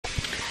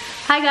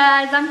Hi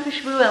guys, I'm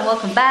Khusbu and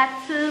welcome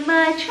back to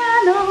my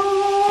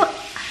channel.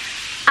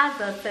 As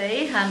I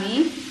say,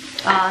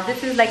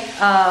 this is like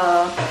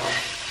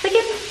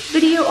second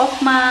video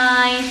of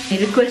my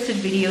requested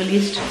video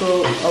list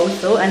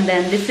also, and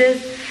then this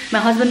is my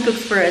husband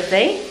cooks for a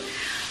day.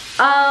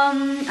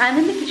 I'm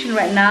in the kitchen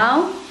right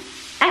now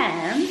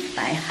and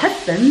my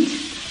husband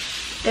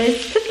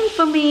is cooking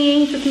for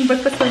me, cooking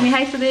breakfast for me.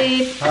 Hi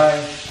Sudeep. Hi.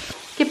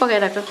 के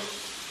पकाइराको?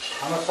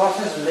 हाम्रो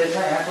sausage लेछ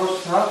यहाँ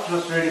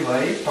toast ready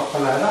भयो टक्क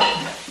लाएर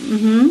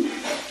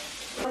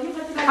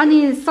अनि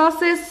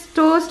sausage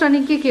toast अनि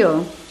के हो?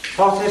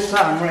 ससेज छ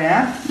हाम्रो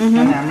यहाँ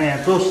अनि हाम्रो यहाँ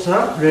टोस्ट छ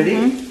रेडी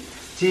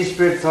चीज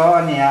स्प्रेड छ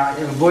अनि यहाँ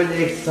बोइल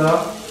एग छ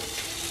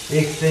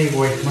एग चाहिँ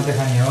व्हाइट मात्रै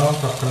खाने हो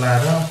टक्क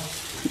लाएर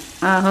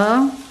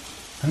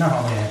हैन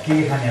अब यहाँ के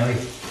खाने हो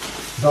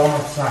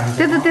डोनट छ हामी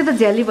त्यो त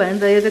झ्याली भयो नि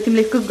त यो त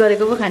तिमीले कुक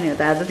गरेको पो खाने हो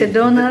त आज त्यो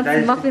डोनट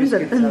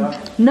मफिन्सहरु त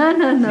न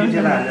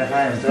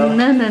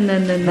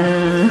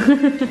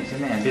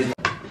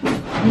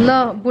ल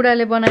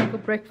बुढाले बनाएको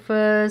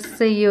ब्रेकफास्ट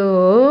चाहिँ यो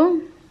हो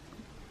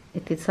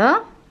यति छ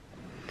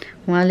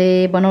उहाँले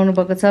बनाउनु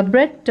भएको छ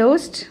ब्रेड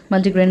टोस्ट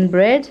मल्टिग्रेन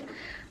ब्रेड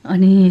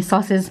अनि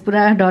ससेज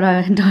पुरा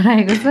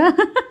डराएको छ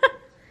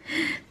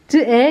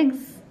 2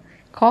 eggs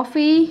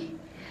coffee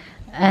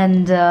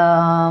and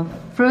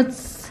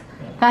fruits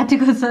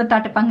काटेको छ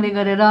टाटे पाङ्रे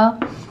गरेर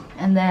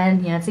and then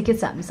यहाँ चाहिँ के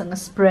छ हामीसँग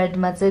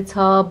स्प्रेडमा चाहिँ छ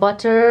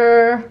बटर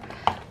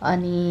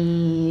अनि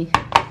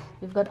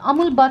we've got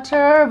Amul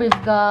butter,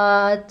 we've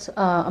got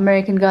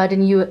American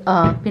Garden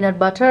peanut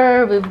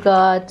butter, we've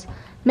got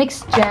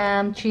mixed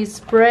jam, cheese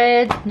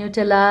spread,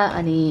 Nutella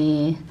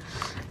अनि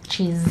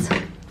cheese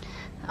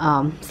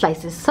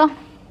slices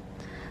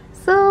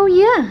so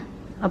yeah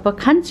अब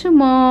खान्छु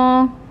म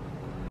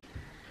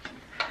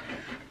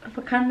अब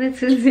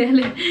खाँदैछु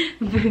जियाले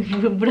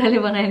बुढाले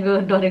बनाएको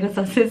डरेको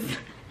ससेज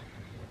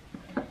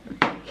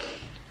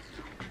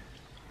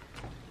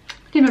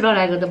किन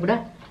डराएको त बुढा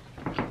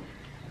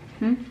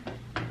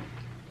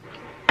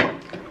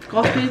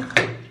कफी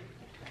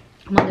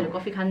म त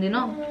कफी खान्दिन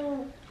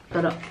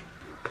तर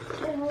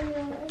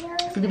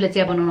सुदीपले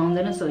चिया बनाउन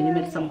आउँदैन so you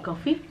made some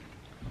coffee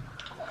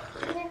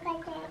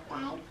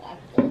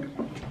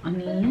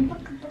अनि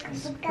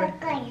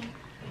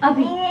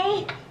अभी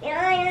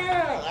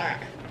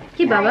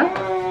के बाबा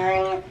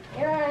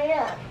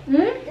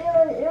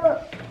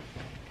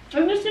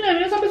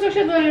अगस्टिनहरुले सबै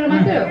सक्सेस गरेर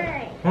मात्रै हो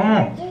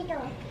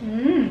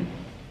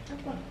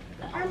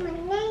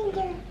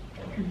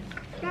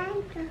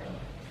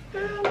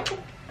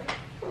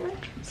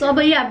सो अब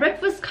यहाँ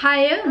ब्रेकफास्ट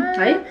खायो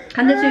है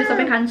खाँदैछु यो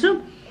सबै खान्छु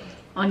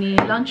अनि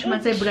लन्चमा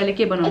चाहिँ बुढाले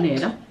के बनाउने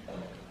हेर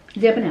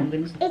जे पनि हामी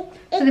गर्नु सो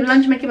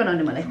लन्चमा के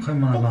बनाउने मलाई खै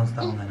मलाई लन्च त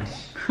आउँदैन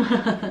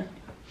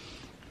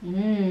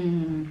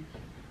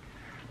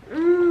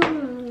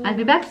I'll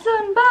be back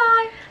soon.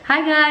 Bye. Hi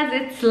guys,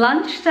 it's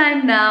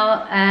lunchtime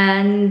now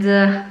and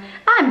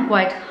I'm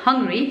quite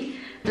hungry.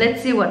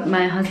 Let's see what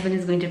my husband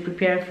is going to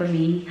prepare for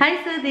me. Hi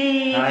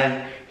Sudeep. Hi.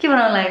 के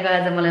बनाउन लागेको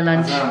आज मलाई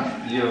लन्च?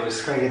 यो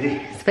स्पागेटी.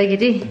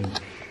 स्पागेटी.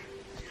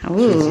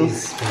 चीज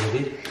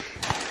स्पागेटी.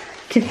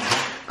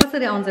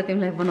 कसरी आउँछ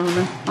तिमीलाई बनाउन?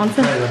 आउँछ?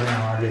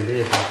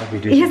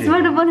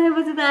 यसबाट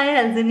बनाएपछि त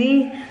आइहाल्छ नि.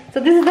 So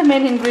this is the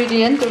main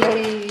ingredient.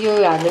 यो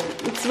हाल्नु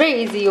it's very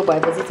easy यो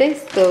भएपछि चाहिँ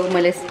so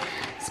मैले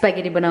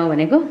स्पागेटी बनाऊ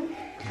भनेको.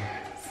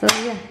 So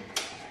yeah.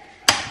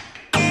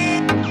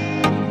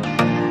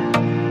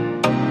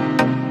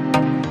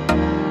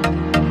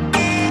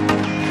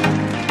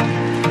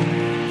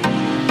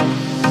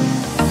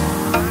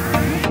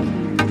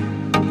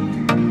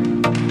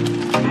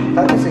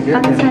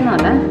 छैन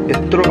होला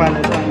यत्रो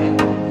बाल्नु छ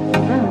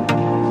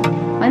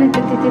अनि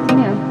त्यति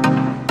नै हो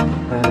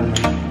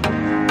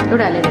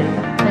एउटा हालेर हेर त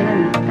छैन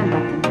नि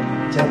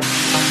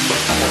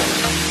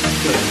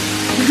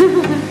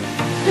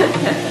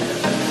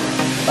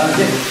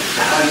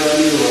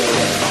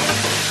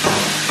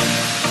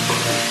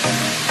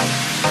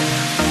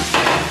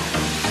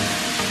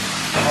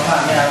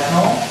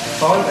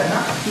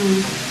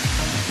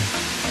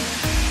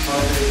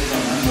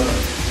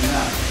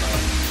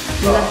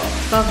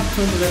कहाँ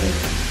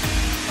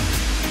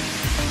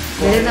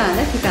धेरै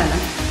नहाले ठिक हाल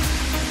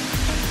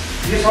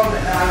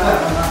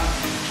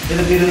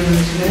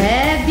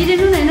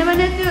बिरेनु होइन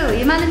भने त्यो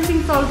हिमालयन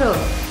पिङ्क सल्ट हो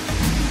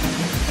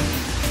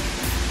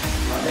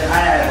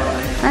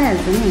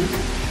आइहाल्छ नि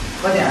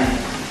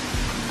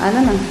हाल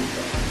न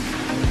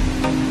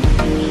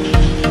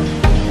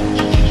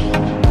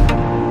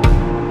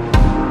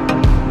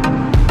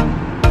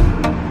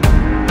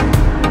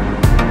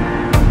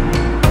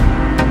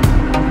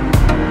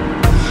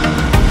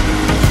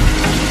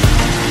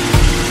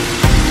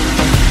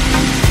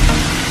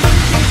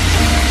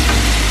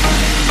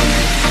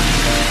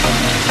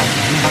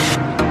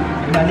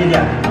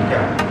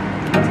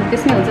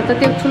त्यसमै हुन्छ त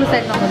त्यो ठुलो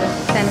साइड नखोल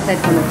सानो साइड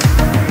खोल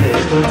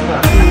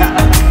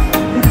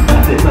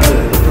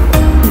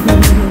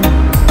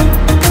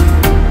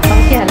अब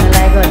के हाल्न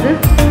लागेको हजुर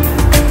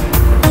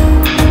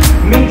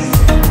मिक्स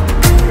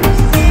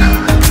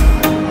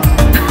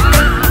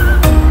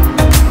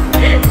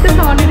त्यो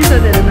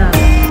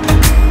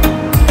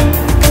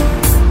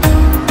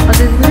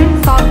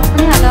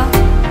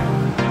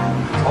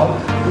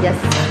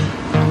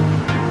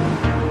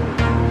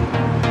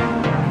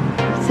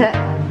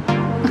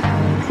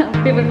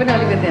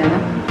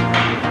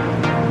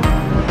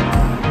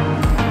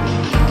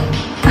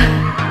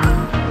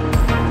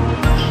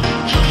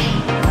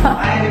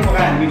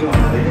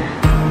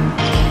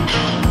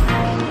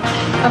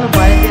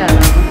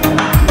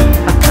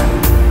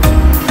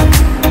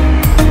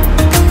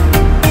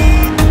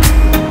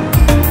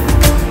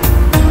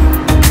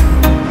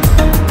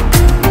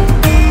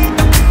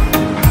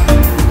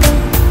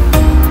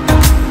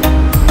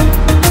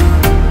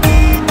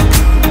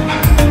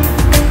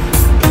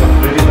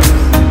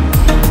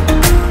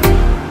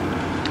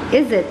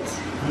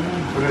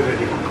पुरै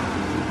रेडी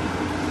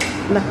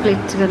ल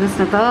प्लेट गर्नुहोस्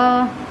न त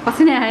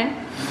पसिनै आयो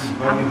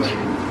बन्यो भयो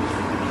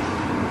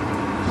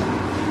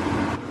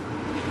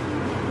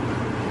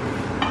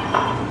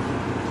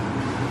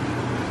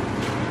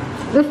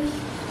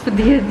उफ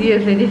दियो दियो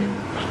फेरि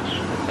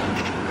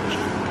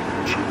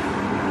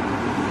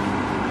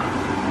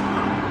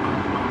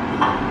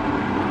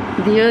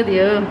दियो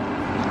दियो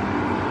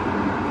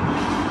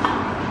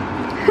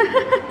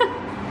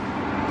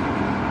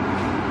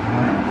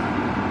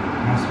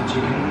मासु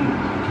चिकन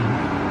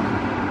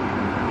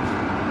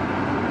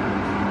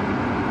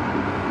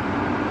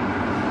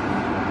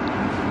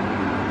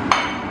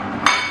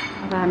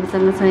अब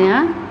हामीसँग छ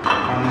यहाँ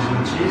पार्मेसन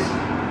चीज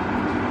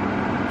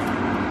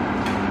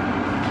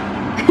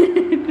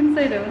कुन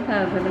साइड हो थाहा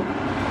हुँदैन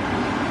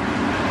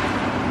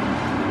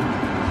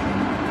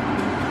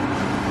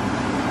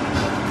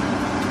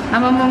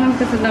आमा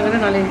त्यसो नगरे न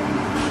अलि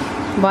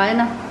भएन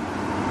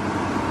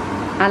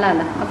हाला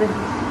हाला अझै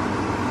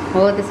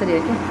हो त्यसरी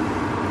हो क्या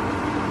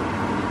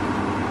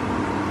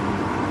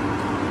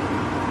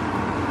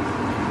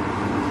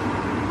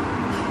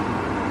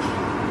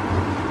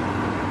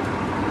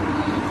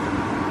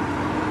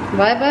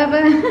भयो भयो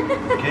भयो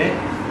ओके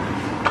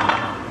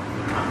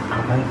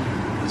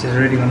चाहिँ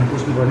रेडी गर्न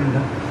पुस्नु पर्यो नि त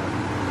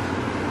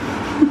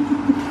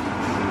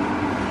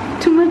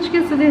टु मच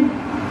के छ दिन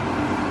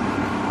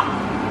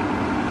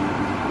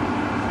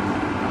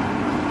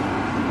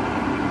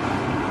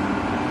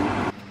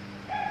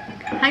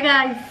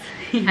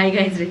Hi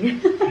guys,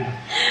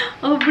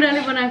 अब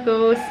बुढाले बनाएको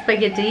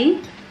स्पेगेटी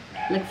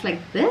looks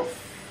like this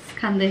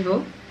खाँदै हो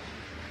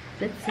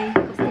let's see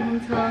कस्तो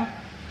हुन्छ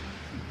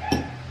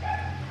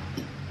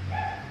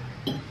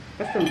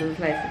जस्तो लाग्छ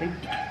यसरी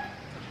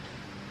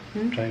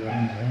ट्राई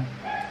गर्नु भयो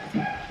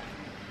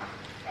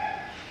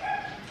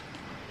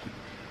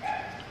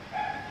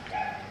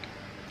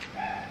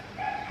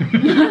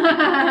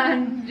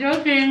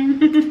joking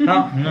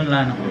नुन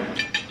लान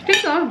ठिक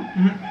छ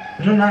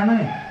नुन लान है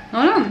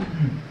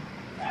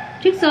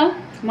ठिक छ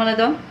मलाई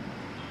त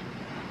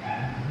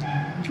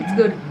it's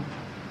good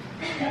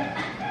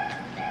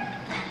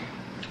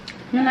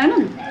नुन लानु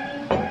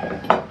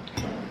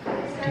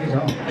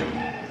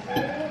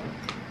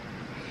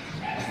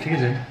ठिकै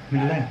छ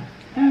मिठो लाग्यो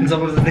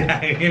जबरजस्ती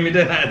खायो कि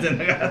मिठो लागेको छैन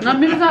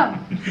नमिठो छ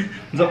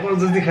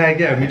जबरजस्ती खायो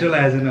क्या मिठो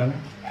लागेको छैन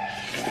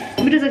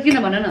मिठो छ किन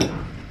भन न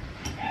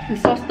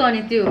सस त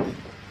अनि त्यो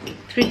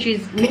 3 चिज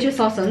मिठो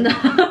सस हो नि त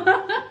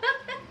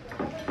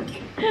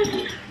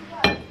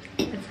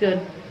इट्स गुड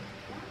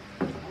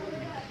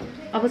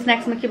अब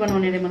स्न्याक्समा के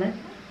बनाउने रे मलाई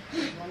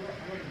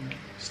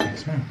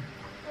स्न्याक्समा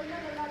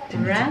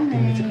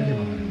रामेन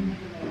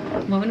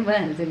म पनि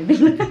भइहाल्छ नि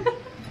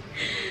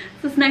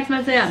सो स्न्याक्समा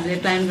चाहिँ हामीले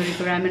प्लान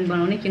गरेको रामेन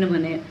बनाउने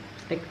किनभने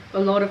like a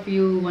lot of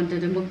you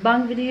wanted a मुकबाङ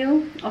video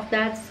of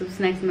that so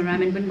स्न्याक्समा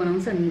ramen पनि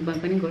बनाउँछ अनि मुकबाङ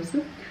पनि गर्छु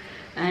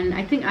and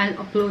I think I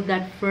upload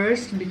that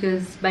first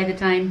because by the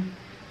time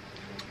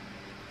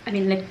I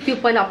mean like त्यो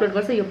पहिला अपलोड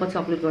गर्छ यो पछि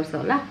अपलोड गर्छ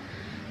होला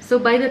so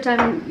by the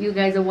time you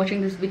guys are watching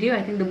this video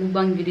I think the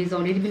mukbang video has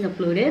already been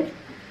uploaded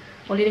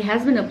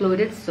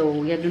so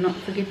yeah do not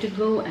forget to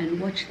go and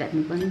watch that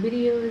mukbang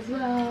video as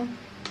well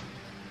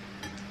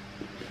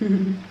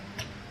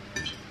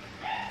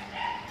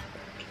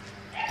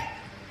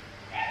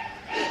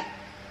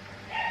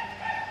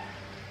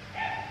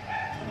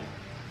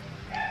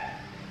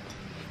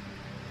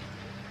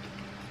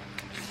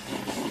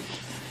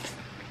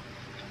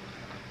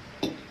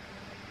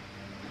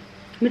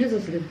मिठो छ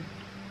सुरु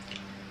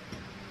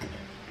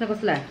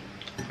कस्तो लाग्यो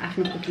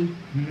आफ्नो cooking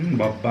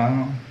बाबा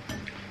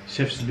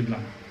safe दिप्ला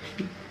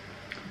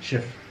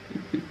safe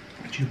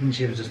चिउ पनि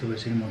safe जस्तो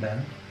भइसक्यो मोटा आएर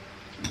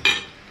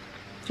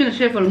किन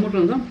सेफहरू मोटो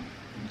हुन्छ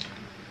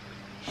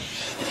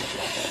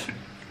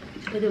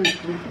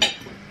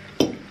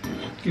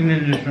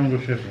इन्डियन रेस्टुरेन्टको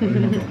सेफ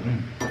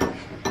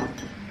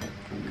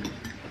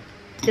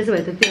त्यसो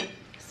भए त त्यो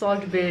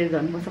सल्ट बेयर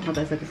गर्नुपर्छ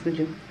खाँदैछ त्यसको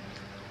जिउ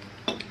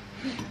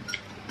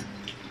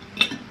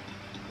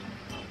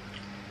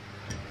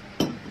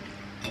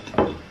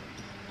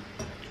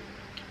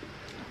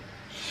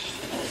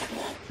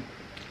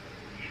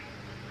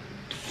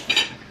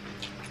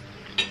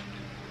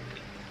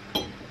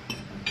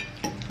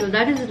So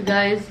that is it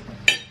guys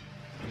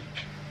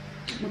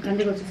म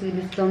खाँदै गर्छु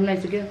बेसी चाउन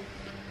लागिसक्यो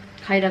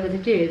खाइरहेको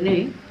चाहिँ के हेर्ने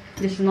है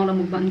this is not a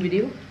मुकबाङ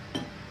video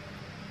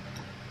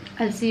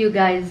I'll see you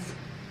guys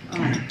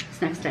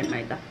snacks time मा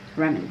यता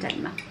ramen time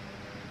मा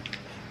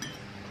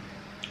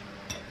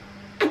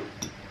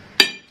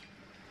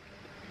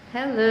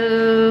Hello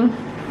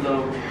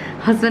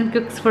husband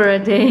cooks for a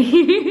day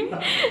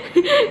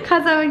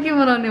खाजामा के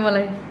बनाउने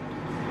मलाई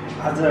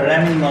आज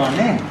रामेन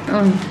बनाउने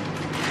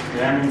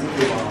रामेन चाहिँ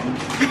के बनाउने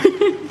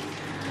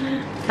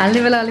हाल्ने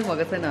बेला अलिक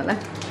भएको छैन होला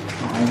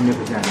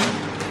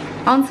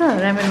आउँछ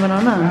रामेन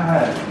बनाउन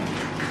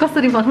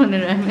कसरी बनाउने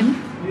रामेन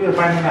यो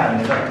पानीमा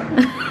हाल्ने त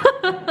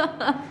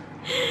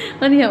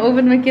अनि यहाँ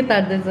ओभनमा के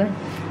तार्दैछ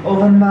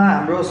ओभनमा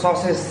हाम्रो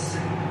ससेस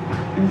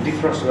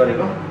डिफ्रोस्ट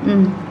गरेको त्यो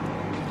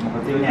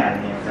पनि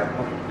हाल्ने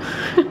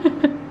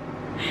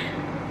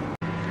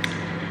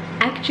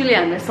एक्चुअली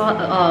हामीले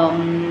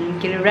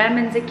के अरे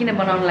रामेन चाहिँ किन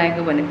बनाउन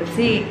लागेको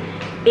भनेपछि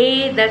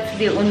that's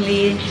the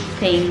only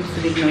thing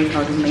Sudeep knows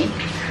how to make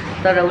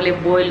तर उसले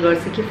बोइल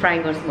गर्छ कि फ्राई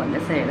गर्छ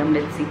भन्दैछ हेरौँ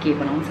लेट्स सी के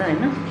बनाउँछ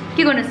होइन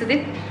के गर्ने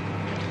सुदीप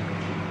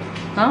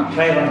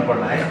फ्राई गर्नु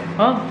पर्ला है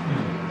हो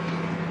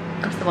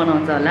कस्तो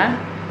बनाउँछ होला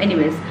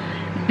एनिवेज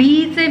बी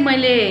चाहिँ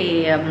मैले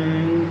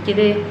के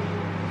अरे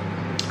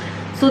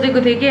सोधेको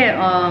थिएँ कि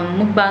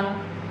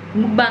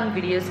मुकबाङ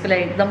भिडियोजको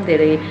लागि एकदम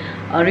धेरै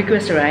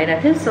रिक्वेस्टहरू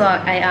आइरहेको थियो सो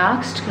आई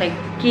आस्क्ड लाइक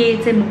के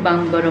चाहिँ मुकबाङ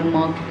गरौँ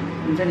म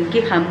हुन्छ नि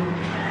के खाम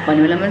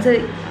भन्ने बेलामा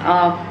चाहिँ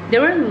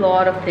there were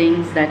lot of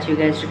things that you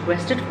guys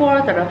requested for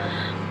तर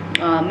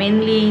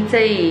मेनली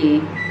चाहिँ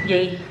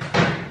यही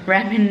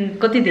रामेन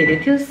कति धेरै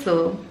थियो so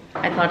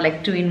I thought like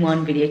 2 in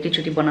 1 video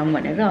एकैचोटि बनाऊँ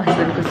भनेर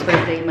हस्बेन्डको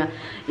बर्थडेमा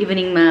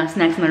इभिनिङमा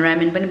स्न्याक्समा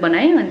रामेन पनि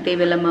बनाएँ अनि त्यही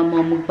बेलामा म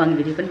मुकबाङ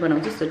भिडियो पनि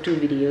बनाउँछु सो 2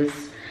 भिडियोज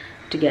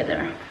टुगेदर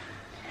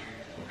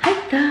है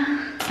त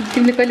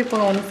तिमीले कहिले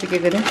पकाउनु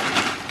सिकेको रे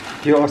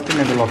यो अस्ति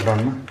नै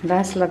लकडाउनमा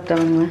लास्ट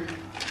लकडाउनमा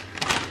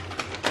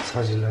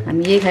सजिलो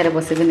हामी यही खाएर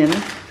बसेको नि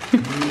होइन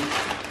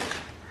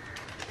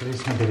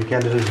त्यसमा धेरै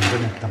क्यालोरिज हुन्छ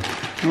नि एकदम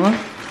हो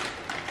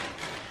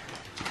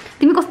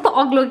तिमी कस्तो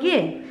अग्लो के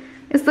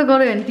यस्तो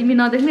गर्यो भने तिमी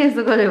नदेख्ने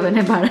यस्तो गर्यो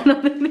भने भाडा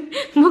नदेख्ने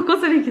म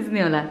कसरी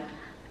खिच्ने होला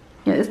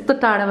यस्तो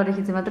टाढाबाट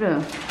खिचे मात्रै हो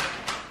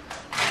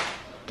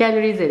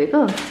क्यालोरिज हेरेको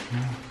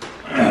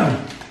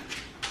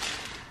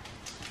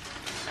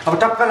अब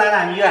टक्क लगाएर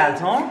हामी यो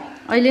हाल्छौँ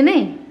अहिले नै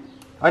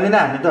अहिले नै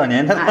हाल्ने त हो नि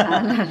होइन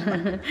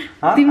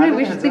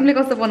तिमीले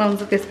कस्तो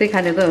बनाउँछ त्यस्तै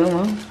खाने त हो म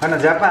होइन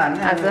ज्यापा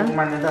हाल्ने आज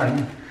मान्ने त हो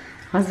नि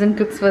हस्बेन्ड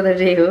कुक्स फर द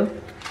डे हो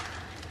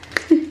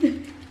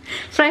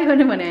फ्राई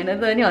गर्ने भने होइन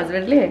त नि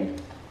हस्बेन्डले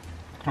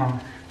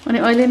अनि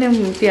अहिले नै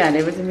त्यो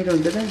हालेपछि मिठो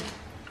हुन्छ त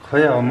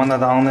खोइ अब मलाई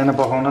त आउँदैन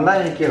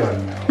पकाउनलाई के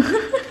गर्ने अब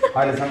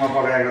अहिलेसम्म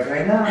पकाएको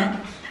छैन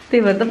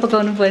त्यही भएर त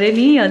पकाउनु पर्यो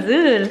नि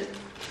हजुर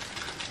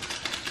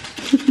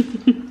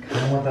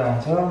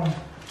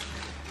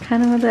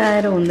खानामा त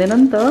आएर हुँदैन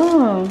नि त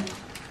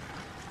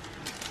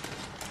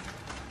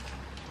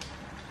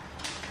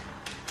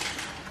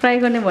फ्राई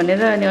गर्ने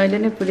भनेर अनि अहिले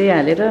नै पुरै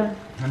हालेर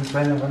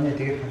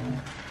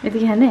यति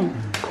खाने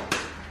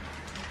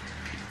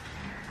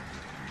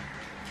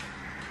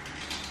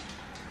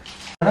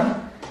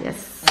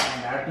यस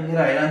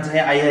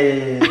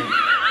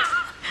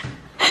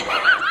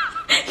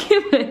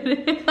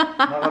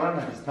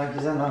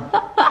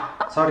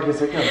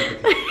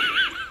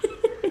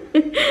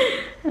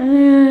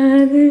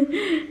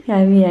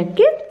हामी यहाँ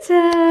के छ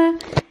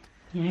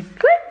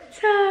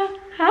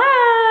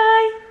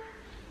हाई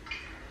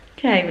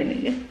खाइ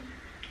भनेको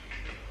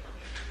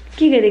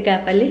के गरेको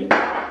आपाले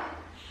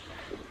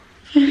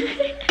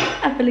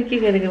आपाले के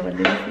गरेको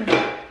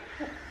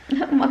भनिदिनुहोस् न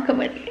मक्क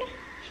भनेको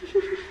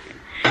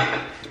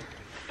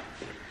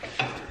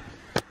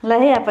ल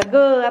है आपा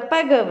गो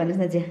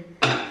भन्नुहोस् न चाहिँ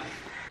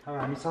अब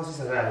हामी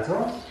ससेसहरू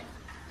हाल्छौँ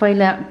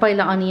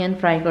पहिला अनियन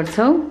फ्राई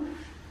गर्छौँ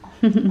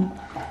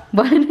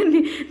भएन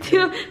नि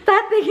त्यो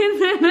तातेको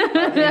छैन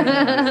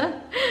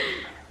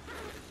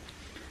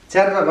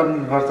च्यार्पा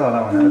गर्छ होला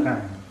भनेर कहाँ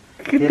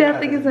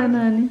तातेको छैन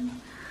अनि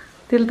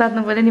तेल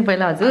तात्नु पर्यो नि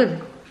पहिला हजुर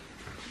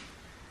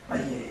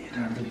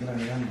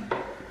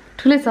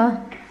ठुलै छ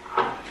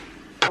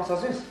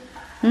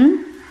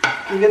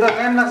यो त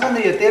टाइम लाग्छ नि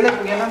यो तेलै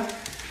पुगेन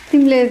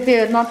तिमीले त्यो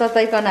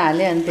नतताइकन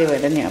हाल्यो अनि त्यो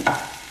भएर नि अब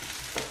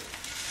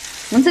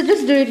हुन्छ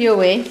जस्ट डु इट यो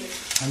वे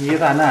अनि यो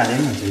त हाल्न हाल्यो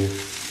नि हुन्छ यो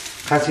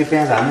खासी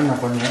प्याज हाल्नु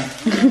नपर्ने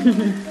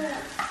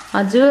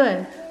हजुर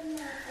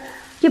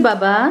के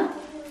बाबा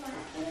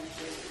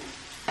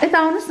यता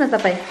आउनुहोस् न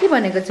तपाईँ के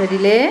भनेको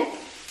छोरीले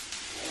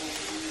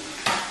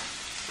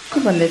के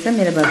भन्दैछ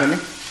मेरो बाबाले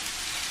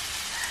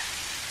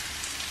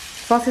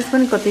ससेस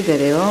पनि कति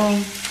धेरै हो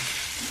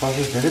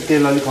ससेस धेरै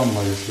तेल अलिक कम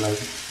भयो जस्तो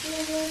लाग्यो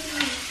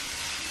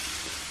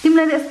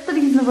तिमीलाई त यस्तो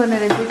खिच्नु पर्ने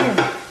रहेछ के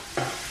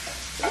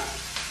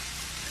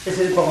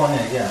यसरी पकाउने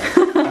हो क्या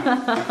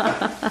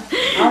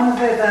आउनु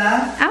त यता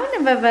आऊ न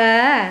बाबा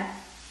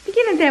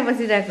किन त्यहाँ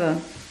बसिरहेको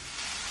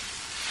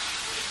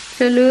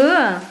चलु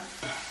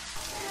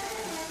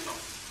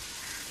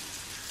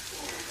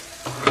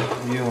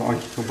यो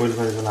अघिको बोइल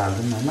गरेको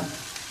हाल्दैन होइन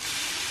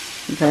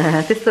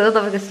त्यस्तो हो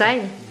तपाईँको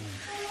स्टाइल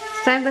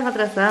त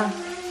खतरा छ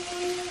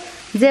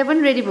जे पनि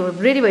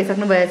रेडी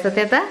भइसक्नु भएछ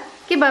त्यहाँ त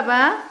के बाबा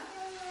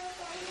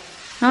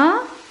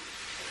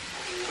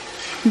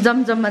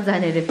जमजममा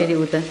जाने अरे फेरि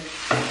उता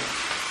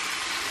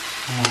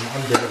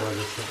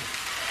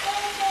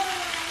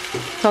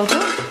चौथो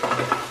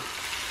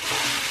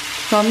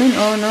चाउमिन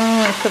ओ न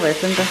यस्तो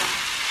भएछ नि त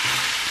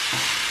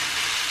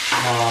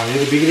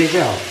यो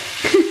बिग्रेकै हो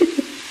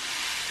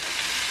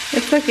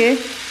यस्तो के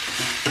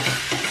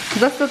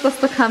जस्तो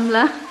तस्तो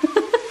खाम्ला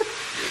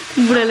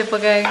बुढाले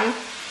पकाएको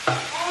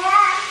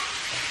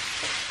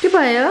के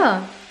भयो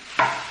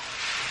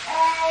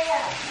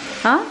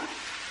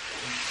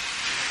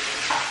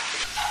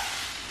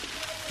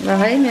ल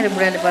है मेरो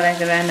बुढाले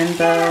पकाएको रामेन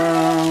त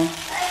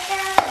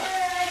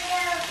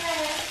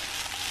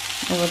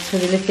अब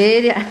छोरीले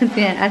फेरि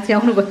त्यहाँ आछि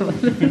आउनुभयो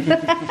भने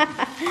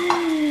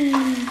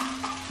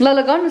ल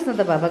गर्नुहोस् न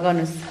त बाबा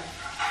गर्नुहोस्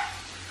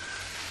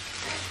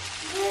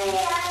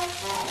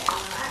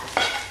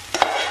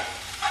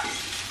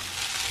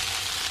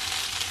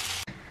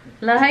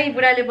ल है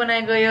बुढाले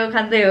बनाएको यो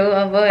खाँदै हो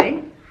अब है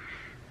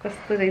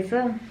कस्तो रहेछ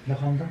ल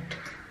खाउँ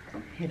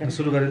त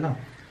सुरु गरे ल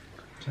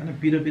छैन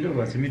पिरो पिरो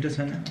भएछ मिठो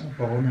छैन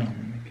पकाउन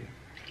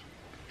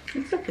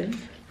It's okay.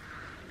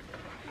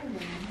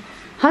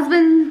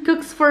 Husband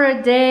cooks for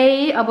a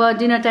day. अब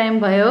dinner time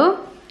भयो.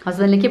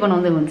 Husbandले के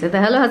बनाउँदै हुन्छ त?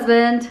 Hello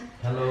husband.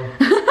 Hello.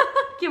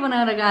 के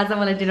बनाएर गयो आज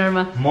मलाई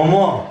डिनरमा?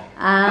 मोमो.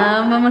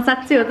 मोमो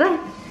साच्चै हो त?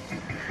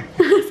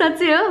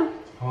 साच्चै हो?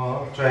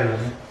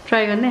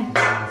 ट्राई गर्ने.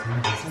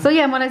 So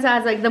yeah, मलाई चाहिँ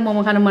आज एकदम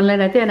मोमो खान मन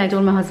लागिरहेको थियो and I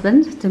told my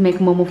husband to make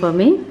momo for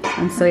me.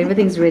 And so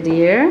everything's ready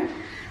here.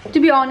 To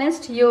be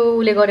honest, यो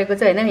उले गरेको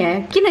चाहिँ हैन नि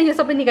यहाँ. किन यो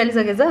सबै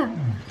निकालिसकेछ?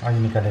 अहिले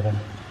निकालेर.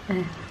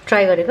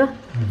 ट्राई गरेको.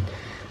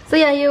 सो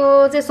यहाँ यो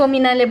चाहिँ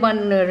सोमिनाले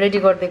रेडी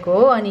गरिदिएको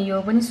हो अनि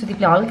यो पनि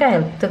सुदीपले हल्का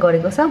हेल्प त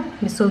गरेको छ.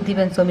 यो सुदीप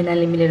अनि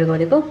सोमिनाले मिलेर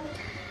गरेको.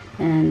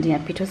 एन्ड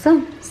यहाँ पिठो छ.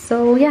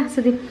 So yeah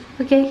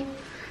Sudeep okay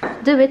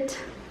do it.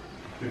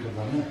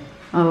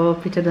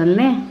 पिठो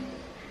दल्ने.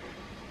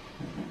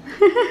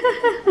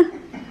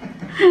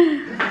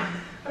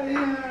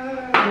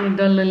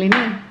 डल्लो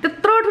लिने.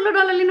 त्यत्रो ठुलो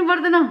डल्लो लिनु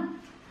पर्दैन.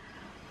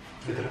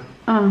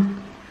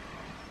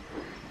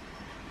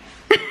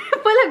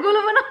 पहिला गोलो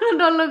बनाउनु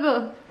डल्लोको.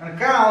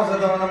 कहाँ आउँछ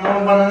त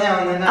मलाई बनाउनै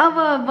आउँदैन. अब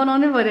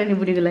बनाउनै पर्यो नि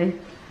बुढीको लागि.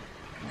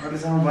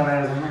 अहिलेसम्म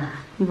बनाएर छैन.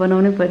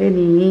 बनाउनै पर्यो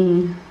नि.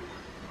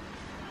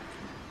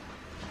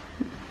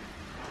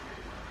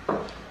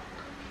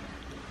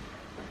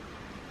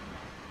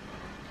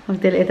 अब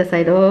त्यसले यता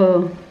साइड हो.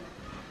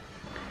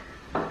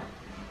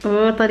 ओ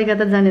तरिका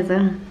त जानेछ.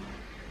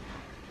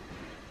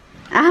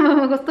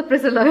 आमामा कस्तो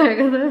प्रेसर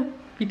लगाएको छ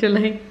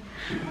पिठोलाई.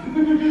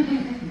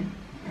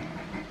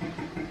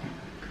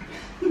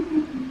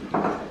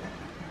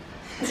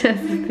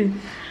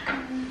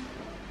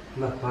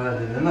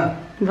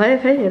 भयो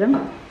खै हेरौँ.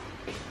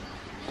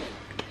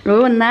 ओ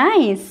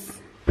नाइस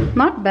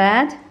नट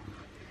ब्याड.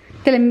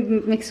 त्यसलाई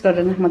मिक्स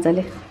गरेर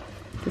मजाले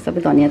त्यो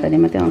सबै धनियाँ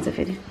मात्रै आउँछ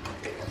फेरि.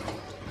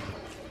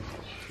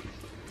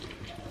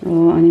 ओ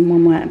अनि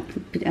मोमो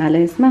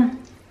हाल्यो यसमा.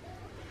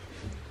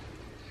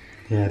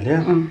 हाल्यो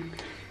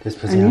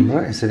त्यसपछि हाम्रो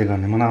यसरी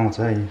गर्ने मलाई आउँछ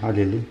है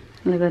अलिअलि.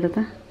 ल गर त.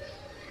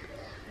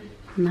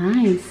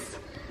 नाइस.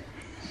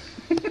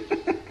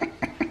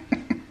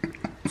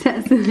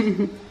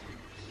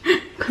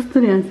 कस्तो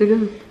हाँसेको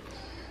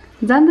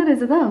जान्दो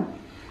रहेछ त.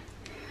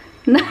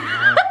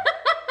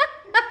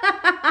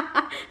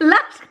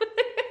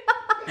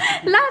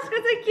 लास्टको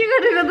चाहिँ के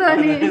गरेको त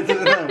अनि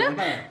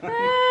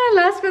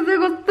लास्टको चाहिँ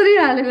कस्तरी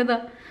हालेको त.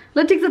 ल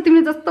ठिक छ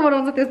तिमीले जस्तो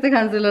बनाउँछ त्यस्तै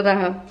खान्छु ल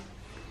राख.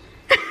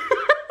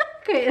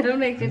 हेरौँ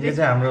न एकचोटि. यो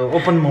चाहिँ हाम्रो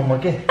ओपन मोमो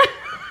के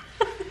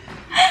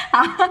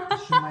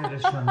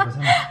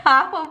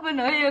हाफ ओपन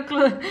हो यो.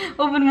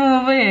 ओपन मोमो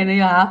पनि होइन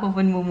यो half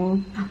open momo.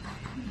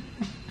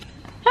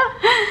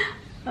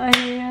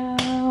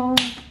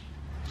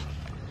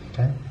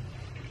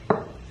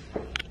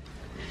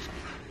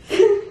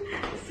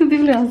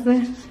 सुदीपले हाँस्छ.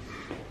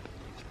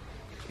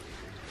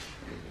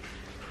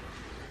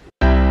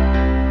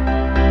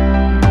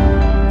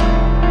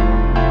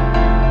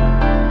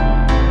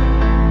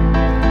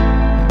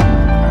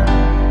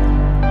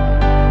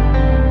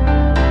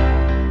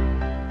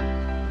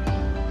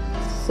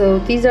 So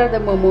these are the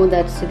momo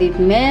that Sudeep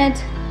made.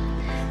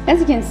 As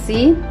you can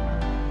see,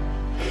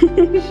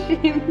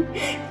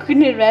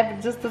 कुनै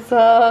ऱ्याप जस्तो छ,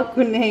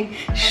 कुनै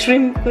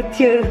श्रिम्पको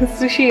थियो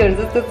सुशीहरू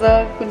जस्तो छ,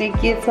 कुनै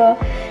के छ,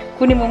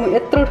 कुनै मोमो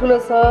यत्रो ठुलो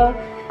छ,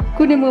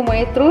 कुनै मोमो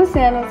यत्रो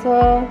सानो छ.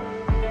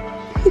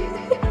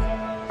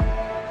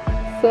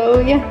 So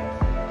yeah.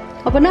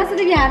 अब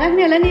नसुदीप यहाँ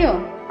राख्ने होला नि यो.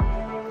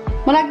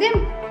 म राख्दिम.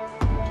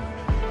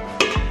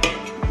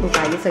 ऊ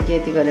भागिसक्यो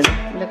यति गरेर.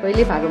 उसलाई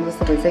कहिले भागौँ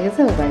जस्तो भइसकेको छ.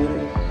 ऊ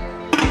भागिसक्यो.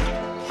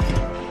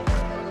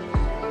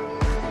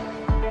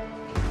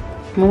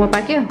 मोमो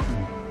पाक्यो.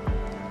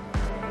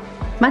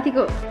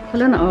 माथिको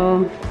खोल न.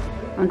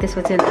 अनि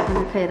त्यसपछि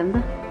खाएर त.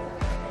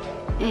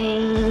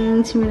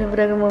 छिमेको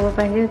बुढाको मोमो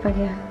पाक्यो.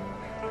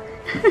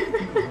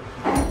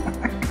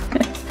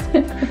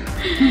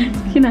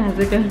 किन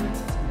हाँसेको?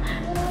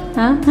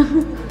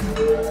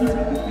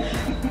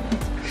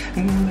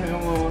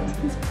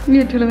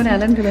 यो ठुलो पनि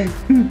हाल नि. ठुलो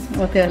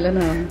त्यो हाल न.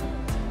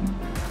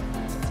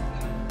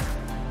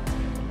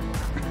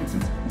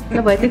 ल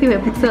भयो त्यति भए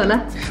पुग्छ होला.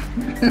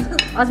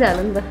 अझै हाल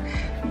नि त.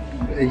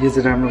 यो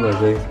चाहिँ राम्रो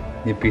भएछ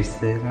यो पिस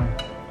चाहिँ.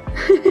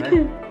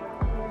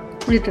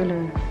 ठुलो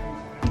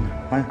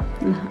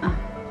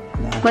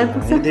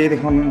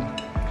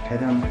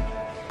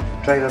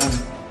ट्राई गर.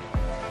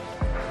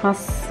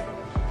 हस्.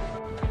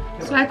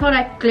 So I thought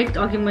I clicked.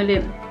 अघि मैले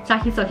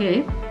चाखिसकेँ है.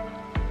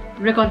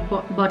 रेकर्ड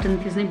बटन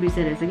थिच्नै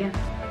बिर्सेर रहेछ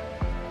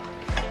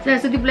क्या.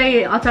 सुदीपलाई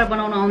अचार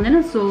बनाउन आउँदैन.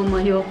 सो म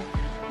यो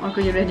अर्को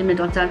यो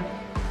रेडिमेड अचार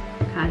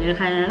हालेर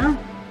खाएर.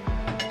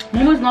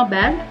 Momo is not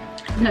bad.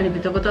 किनभने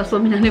भित्रको त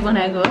सोमिनाले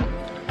बनाएको हो.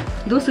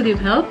 दो Sudeep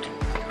helped.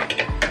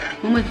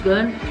 Momo is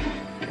good.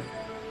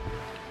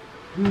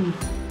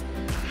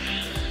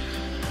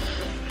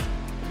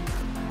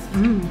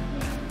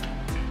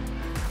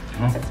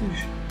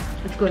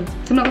 It's good.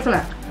 Simula ko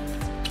sila.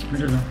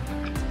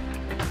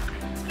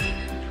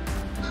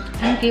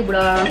 Thank you,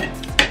 bro.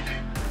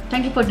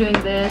 Thank you for doing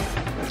this.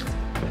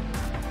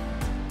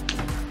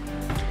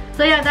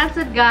 So yeah, that's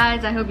it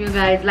guys. I hope you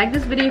guys like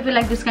this video. If you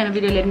like this kind of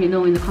video, let me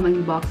know in the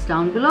comment box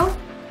down below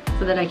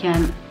so that I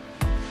can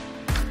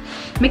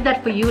make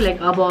that for you. Like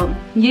about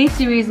yay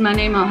series, my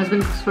name, my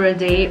husband cooks for a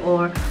day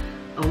or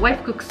a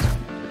wife cooks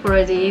for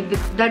a day.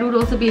 That would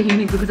also be a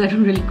unique because I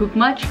don't really cook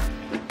much.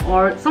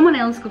 Or someone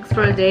else cooks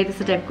for a day. This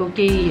is a type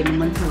cookie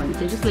and so on.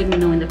 So just let me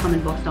know in the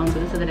comment box down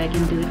below so that I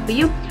can do it for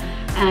you.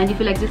 And if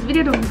you like this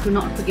video, do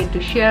not forget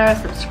to share,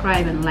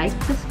 subscribe and like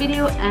this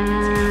video,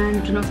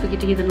 and do not forget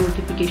to hit the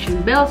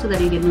notification bell so that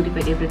you get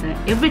notified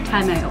every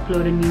time I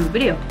upload a new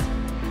video.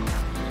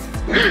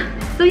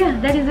 So yeah,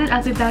 that is it.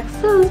 I'll be back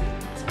soon.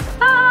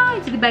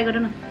 Bye. Bye.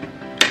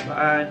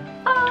 Bye.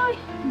 Bye.